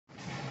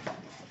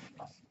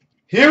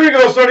Here we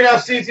go, starting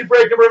off CC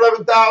break number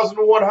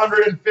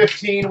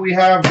 11,115. We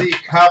have the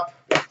Cup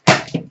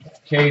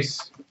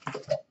case.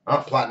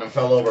 Oh, Platinum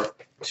fell over.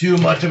 Too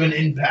much of an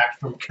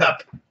impact from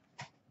Cup.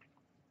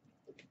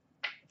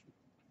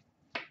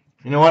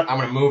 You know what? I'm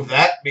going to move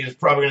that because it's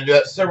probably going to do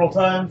that several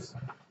times.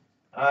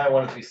 I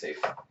want it to be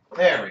safe.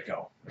 There we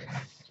go.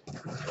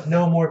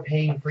 No more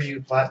pain for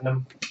you,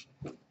 Platinum.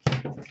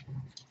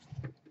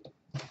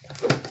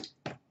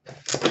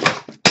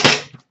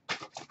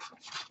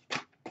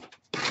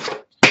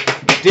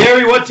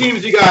 Derry, what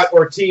teams you got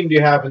or team do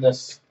you have in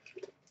this?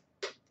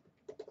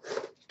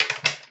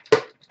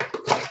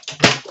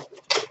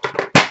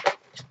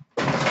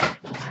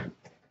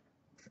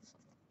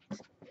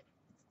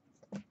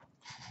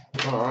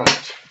 All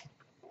right.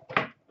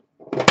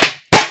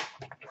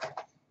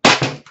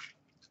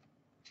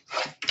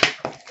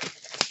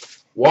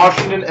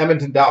 Washington,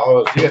 Edmonton,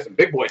 Dallas. You got some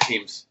big boy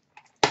teams.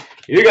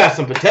 You got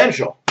some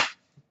potential.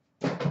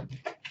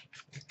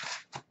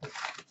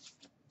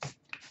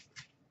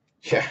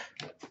 Yeah.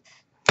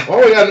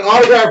 Well, we got an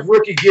autographed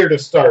rookie gear to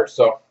start,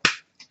 so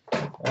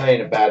that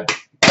ain't a bad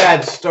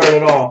start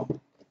at all.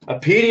 A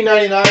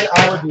PD99,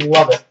 I would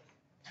love it.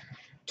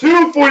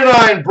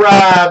 249,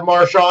 Brad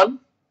Marchand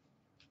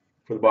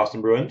for the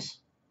Boston Bruins.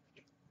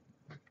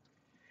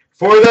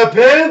 For the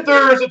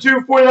Panthers, a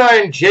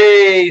 249,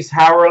 Jace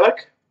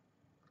Howrelick.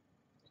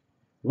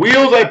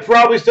 Wheels, I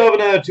probably still have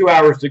another 2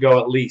 hours to go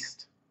at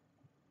least.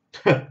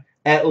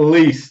 At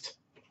least.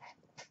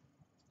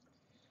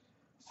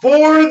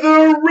 For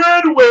the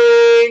Red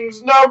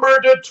Wings, number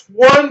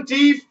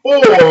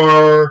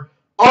 /24,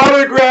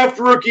 autographed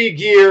rookie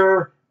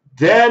gear,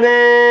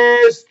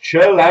 Dennis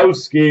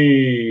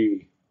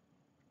Cholowski.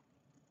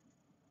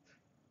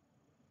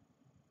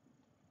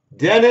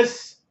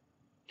 Dennis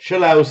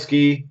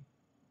Cholowski,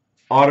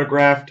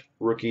 autographed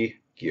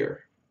rookie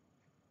gear.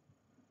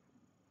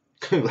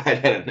 Glad I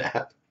had a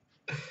nap.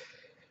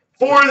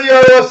 For the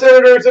Ottawa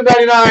Senators, a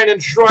 99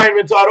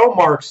 enshrinement auto,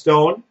 Mark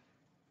Stone.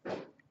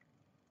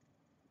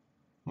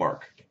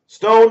 Mark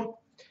Stone.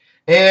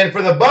 And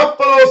for the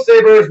Buffalo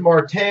Sabres,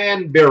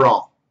 Martin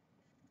Biron.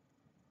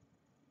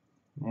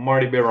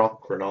 Marty Biron,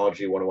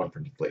 chronology 101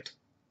 printed plate.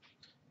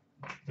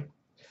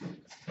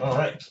 All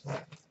right.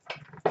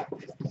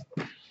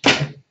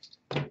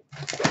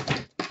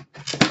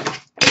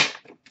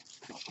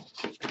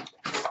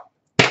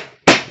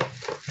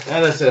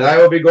 As I said, I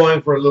will be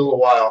going for a little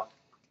while.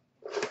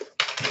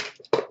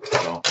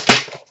 So,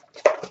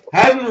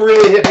 hasn't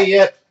really hit me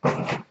yet.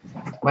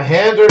 My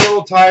hands are a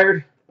little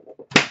tired.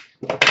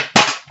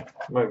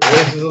 My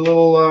voice is a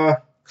little,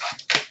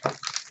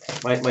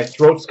 my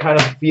throat's kind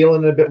of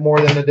feeling it a bit more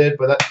than it did,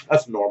 but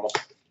that's normal.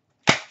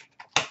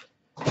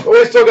 But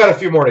we still got a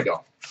few more to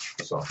go.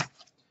 So,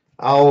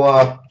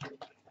 I'll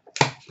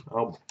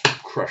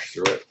crush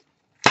through it.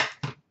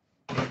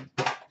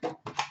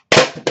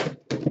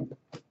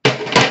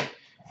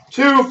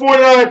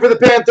 $249 for the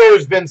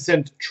Panthers,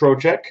 Vincent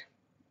Trocheck.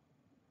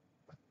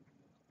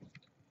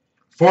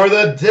 For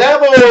the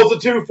Devils, a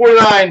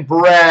 $249,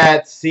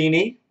 Brett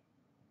Seney.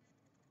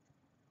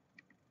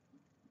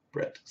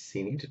 Brett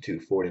Seney to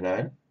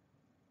 $249.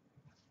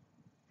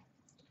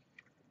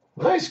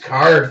 Nice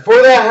card. For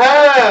the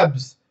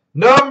Habs,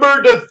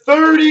 number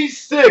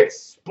 /36,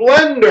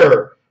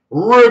 Splendor,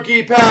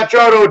 rookie patch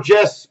auto,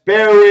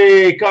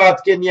 Jesperi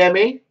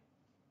Kotkaniemi.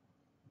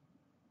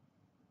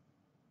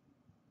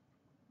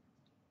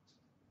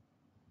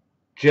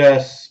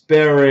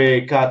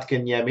 Jesperi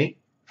Kotkaniemi.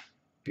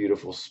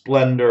 Beautiful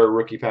Splendor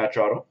rookie patch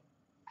auto.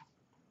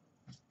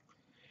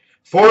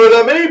 For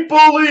the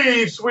Maple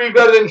Leafs, we've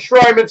got an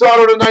enshrinement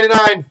auto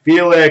 /99,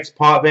 Felix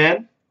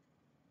Potvin.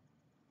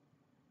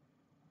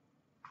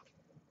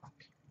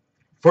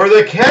 For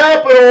the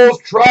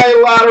Capitals,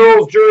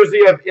 trilateral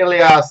jersey of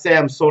Ilya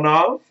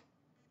Samsonov,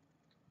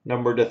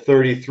 number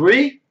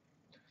 /33.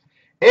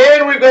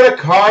 And we've got a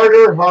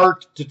Carter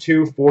Hart to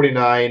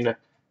 $249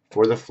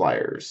 for the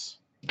Flyers.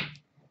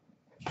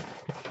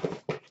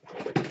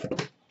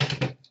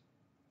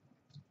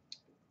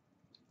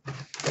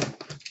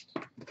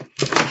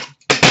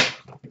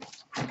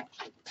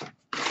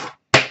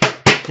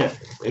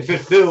 If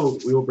it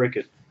fills, we will break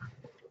it.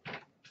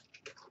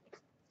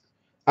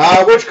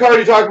 Which card are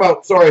you talking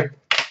about? Sorry.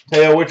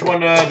 Hey, which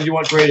one did you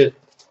want graded?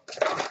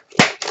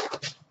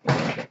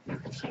 I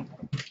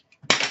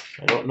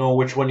don't know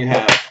which one you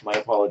have. My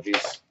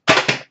apologies.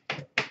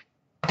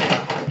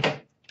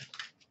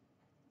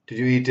 Did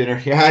you eat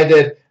dinner? Yeah, I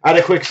did. I had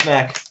a quick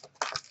snack.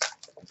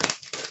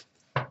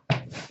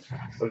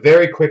 A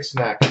very quick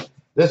snack.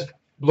 This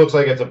looks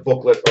like it's a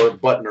booklet or a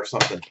button or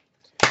something.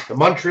 The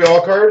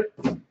Montreal card.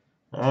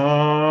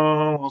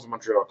 What was the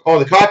Montreal? Oh,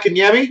 the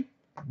Kotkaniemi?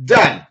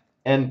 Done.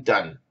 And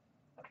done.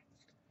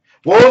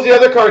 What was the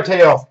other card,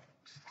 Teo?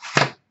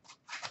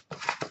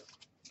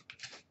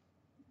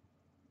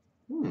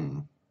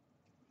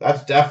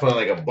 That's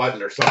definitely like a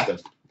button or something.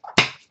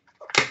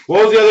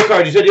 What was the other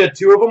card? You said you had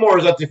two of them, or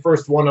is that the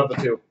first one of the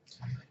two?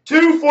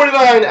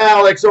 $249,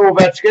 Alex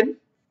Ovechkin.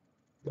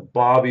 The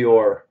Bobby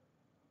Orr.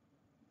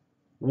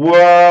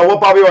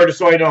 What Bobby Orr, just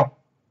so I know?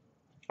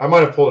 I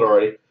might have pulled it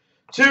already.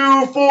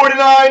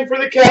 249 for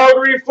the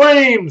Calgary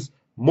Flames.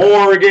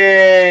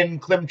 Morgan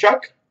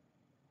Klimchuk.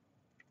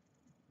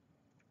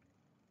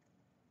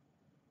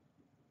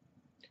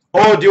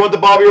 Oh, do you want the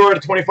Bobby Orr to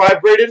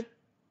 25 graded?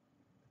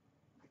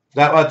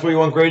 That's what you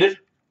want graded?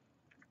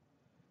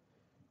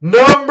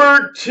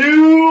 Number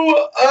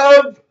 2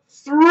 of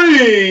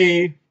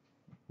 3.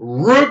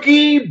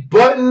 Rookie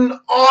button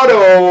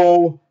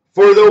auto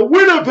for the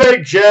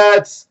Winnipeg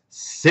Jets,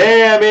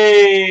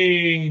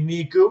 Sammy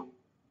Niku.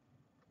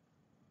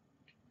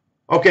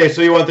 Okay,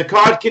 so you want the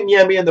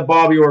Kotkaniemi and the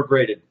Bobby Orr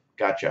graded.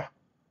 Gotcha.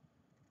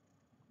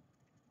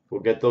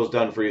 We'll get those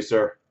done for you,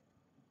 sir.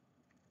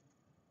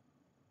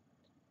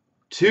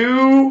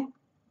 2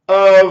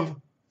 of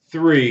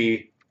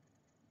 3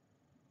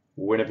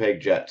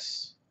 Winnipeg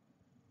Jets.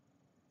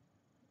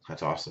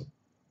 That's awesome.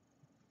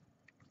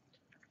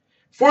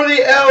 For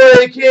the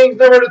LA Kings,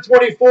 number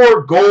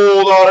 24,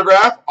 gold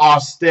autograph,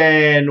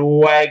 Austin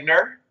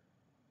Wagner.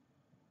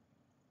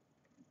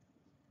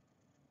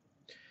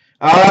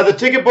 The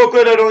ticket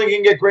booklet, I don't think you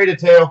can get graded,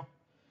 Teo.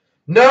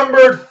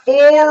 Number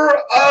 4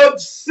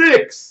 of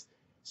 6.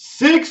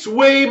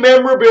 6-way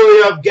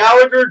memorabilia of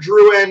Gallagher,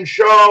 Drouin,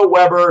 Shaw,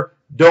 Weber,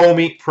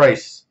 Domi,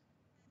 Price.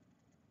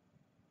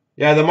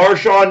 Yeah, the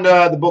Marchand,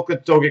 the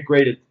booklets don't get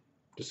graded,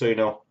 just so you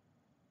know.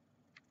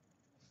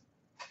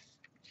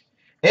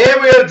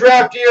 And we have a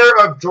draft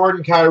year of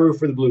Jordan Kyrou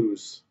for the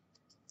Blues.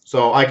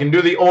 So I can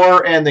do the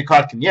Orr and the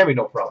Kotkaniemi,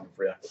 no problem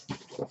for you.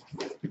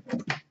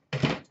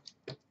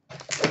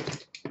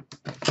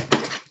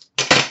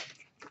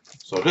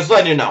 So just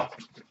letting you know.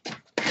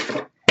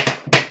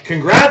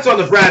 Congrats on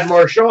the Brad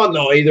Marchand,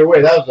 though. Either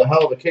way, that was a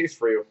hell of a case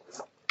for you.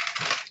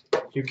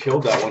 You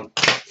killed that one.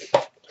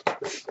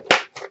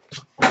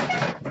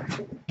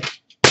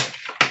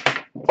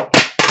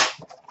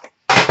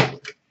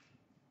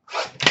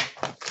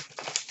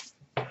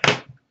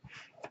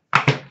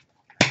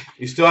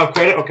 You still have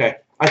credit? Okay.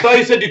 I thought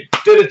you said you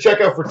did a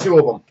checkout for 2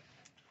 of them.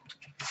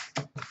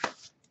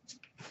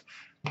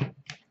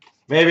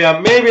 Maybe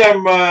I'm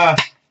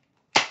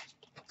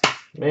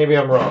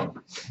wrong.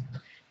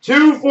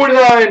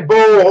 249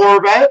 Bo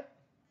Horvat,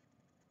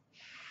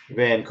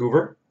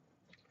 Vancouver.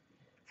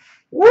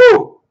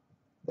 Woo!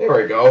 There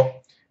we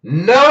go.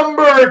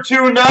 Number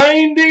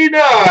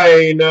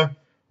 299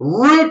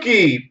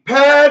 rookie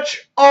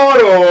patch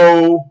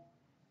auto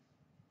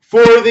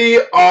for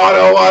the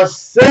Ottawa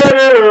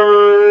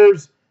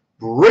Senators,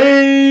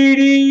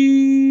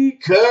 Brady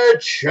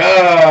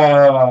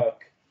Tkachuk.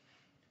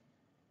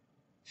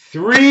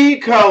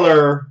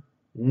 3-color,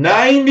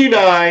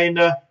 99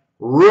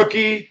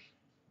 rookie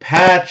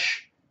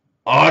patch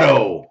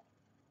auto.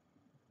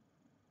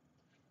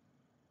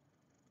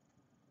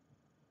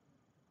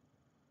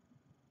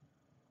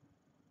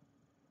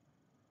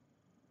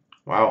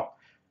 Wow.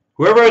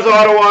 Whoever has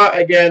Ottawa,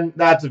 again,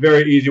 that's a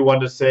very easy one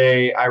to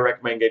say. I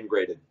recommend getting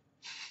graded.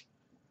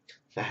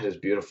 That is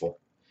beautiful.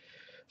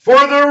 For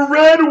the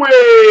Red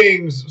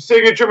Wings,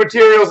 signature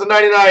materials,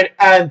 99,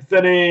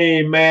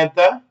 Anthony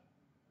Mantha.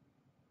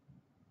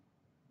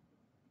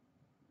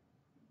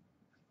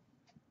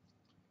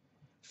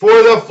 For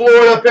the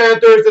Florida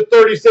Panthers, the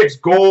 36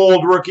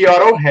 gold rookie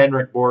auto,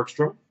 Henrik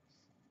Borgstrom.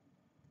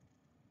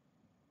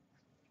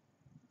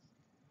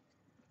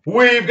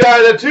 We've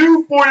got a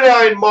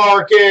 249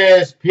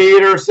 Marcus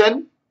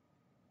Peterson.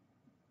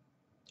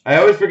 I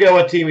always forget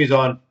what team he's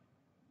on.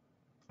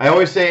 I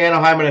always say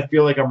Anaheim and I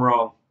feel like I'm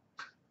wrong.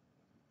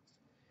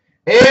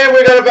 And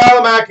we got a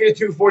Valimaki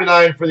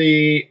 249 for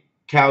the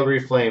Calgary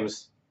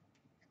Flames.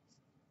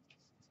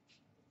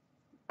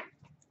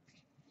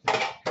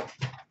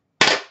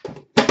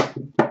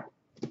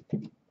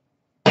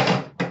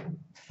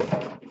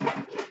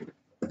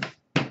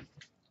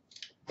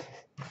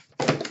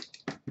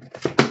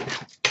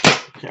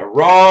 Yeah,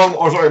 wrong.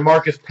 Oh, sorry,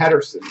 Marcus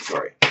Pettersson.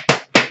 Sorry.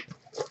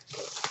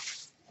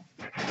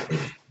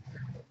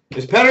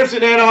 Is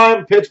Pettersson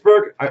Anaheim,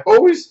 Pittsburgh? I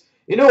always,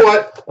 you know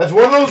what? That's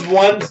one of those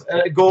ones,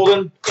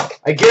 Golden.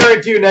 I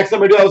guarantee you, next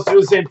time I do, I'll do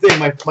the same thing.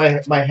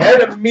 My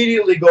head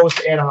immediately goes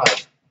to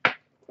Anaheim.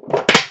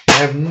 I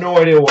have no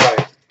idea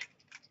why.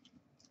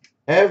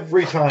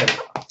 Every time.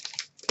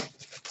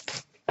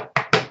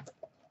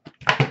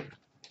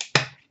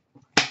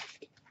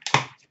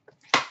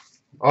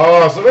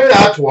 Oh, so maybe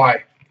that's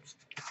why.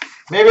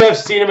 Maybe I've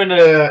seen him in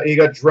he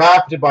got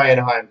drafted by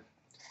Anaheim.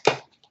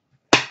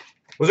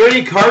 Was there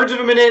any cards of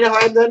him in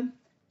Anaheim then?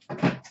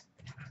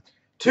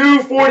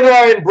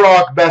 249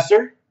 Brock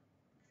Besser,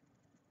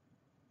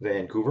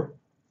 Vancouver.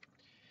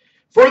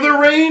 For the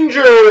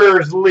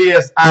Rangers,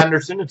 Elias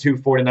Anderson, a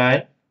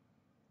 249.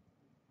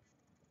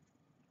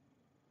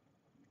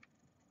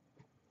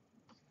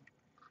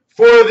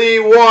 For the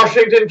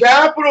Washington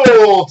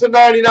Capitals, to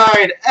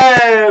 99,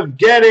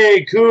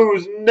 Evgeny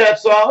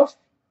Kuznetsov.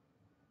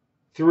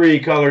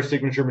 3-color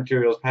signature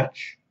materials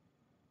patch.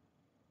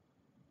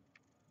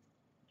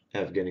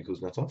 Evgeny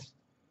Kuznetsov.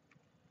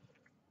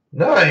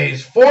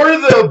 Nice. For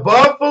the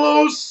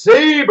Buffalo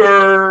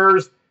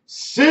Sabres,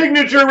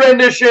 signature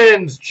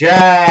renditions,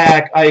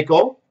 Jack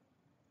Eichel.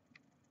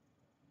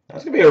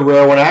 That's going to be a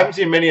rare one. I haven't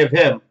seen many of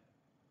him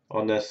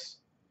on this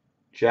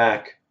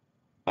Jack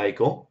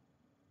Eichel.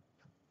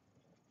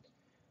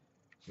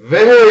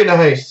 Very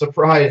nice.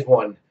 Surprise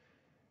one.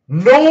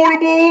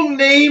 Notable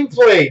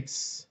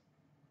nameplates.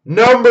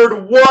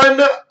 Numbered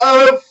 1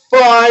 of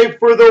 5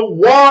 for the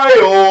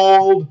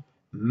Wild,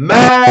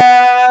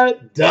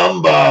 Matt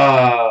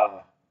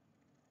Dumba.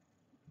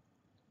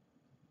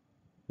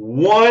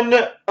 1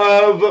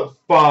 of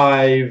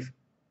 5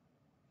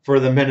 for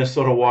the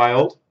Minnesota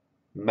Wild,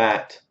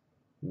 Matt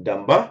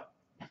Dumba.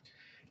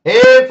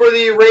 And for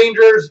the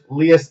Rangers,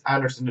 Elias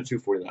Anderson to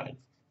 249.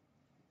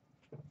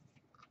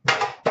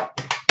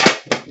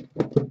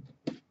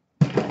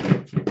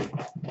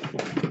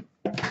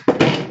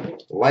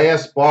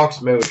 Last box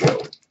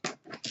mojo.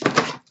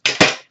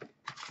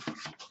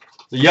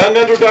 The Young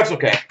Underdogs,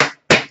 okay.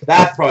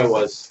 That probably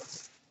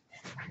was.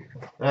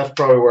 That's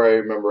probably where I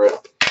remember it.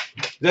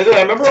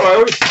 I remember I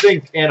always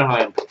think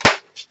Anaheim.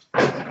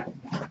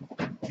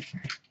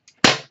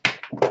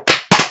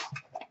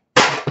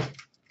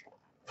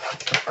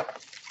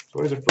 It's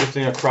always the first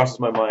thing that crosses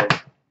my mind.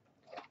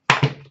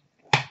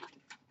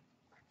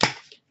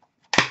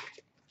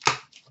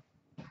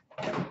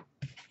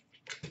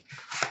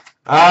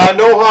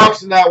 No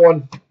Hawks in that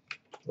one. At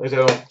least I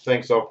don't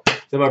think so.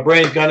 So my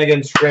brain's kind of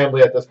getting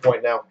scrambly at this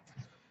point now.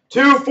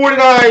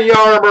 249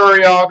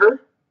 Jaromir Jagr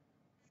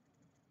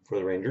for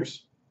the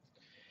Rangers.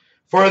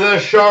 For the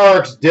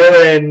Sharks,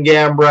 Dylan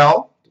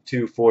Gambrell,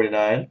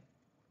 249.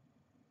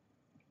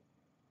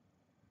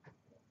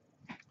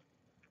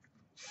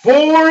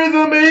 For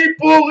the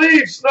Maple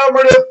Leafs,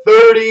 number to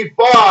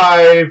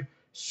 35,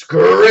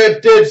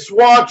 scripted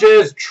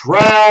swatches,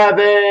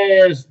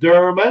 Travis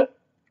Dermott.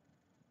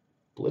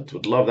 Blitz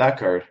would love that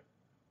card.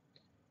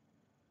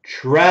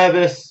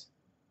 Travis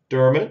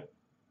Dermott.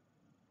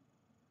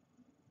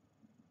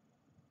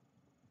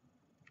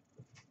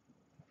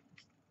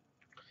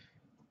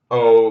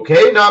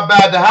 Okay, not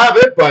bad to have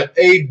it, but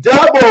a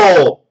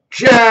double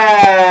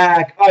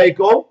Jack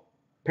Eichel.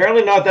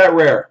 Apparently not that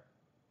rare.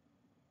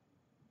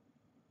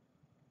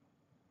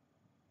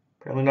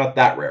 Apparently not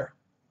that rare.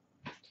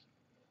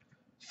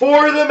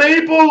 For the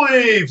Maple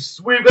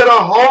Leafs, we've got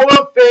a Hall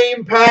of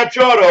Fame patch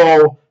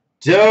auto,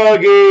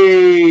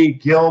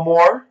 Dougie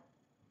Gilmour.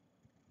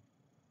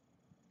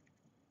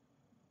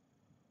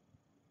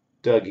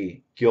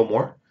 Dougie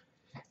Gilmour.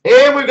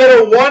 And we've got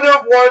a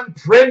 1-of-1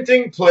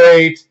 printing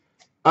plate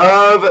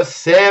of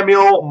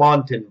Samuel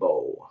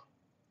Montembeault.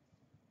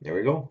 There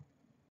we go.